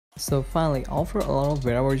So finally, after a lot of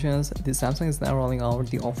beta versions, the Samsung is now rolling out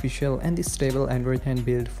the official and the stable Android 10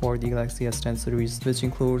 build for the Galaxy S10 series, which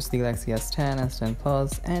includes the Galaxy S10, S10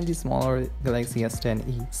 Plus, and the smaller Galaxy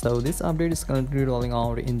S10e. So this update is currently rolling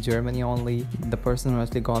out in Germany only. The person who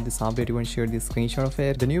actually got this update even shared this screenshot of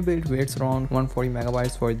it. The new build weighs around 140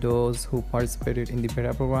 megabytes for those who participated in the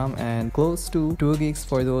beta program and close to 2 gigs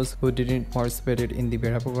for those who didn't participate in the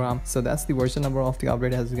beta program. So that's the version number of the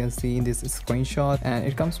update as you can see in this screenshot, and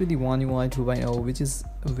it comes with the One UI 2.0, which is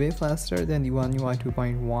way faster than the One UI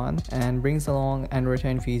 2.1 and brings along Android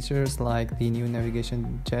 10 features like the new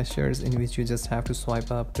navigation gestures, in which you just have to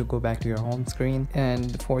swipe up to go back to your home screen.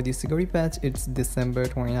 And for the security patch, it's December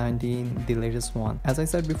 2019, the latest one. As I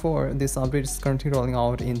said before, this update is currently rolling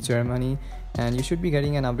out in Germany and you should be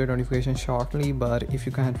getting an update notification shortly, but if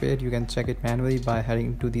you can't wait, you can check it manually by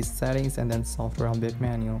heading to the settings and then software update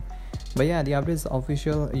menu. But yeah, the update is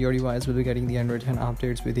official. Your device will be getting the Android 10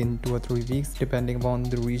 updates within 2 or 3 weeks depending upon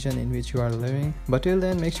the region in which you are living. But till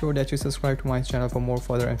then, make sure that you subscribe to my channel for more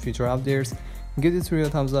further and future updates. Give this video a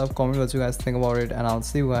thumbs up, comment what you guys think about it, and I'll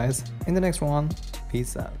see you guys in the next one.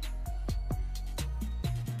 Peace out.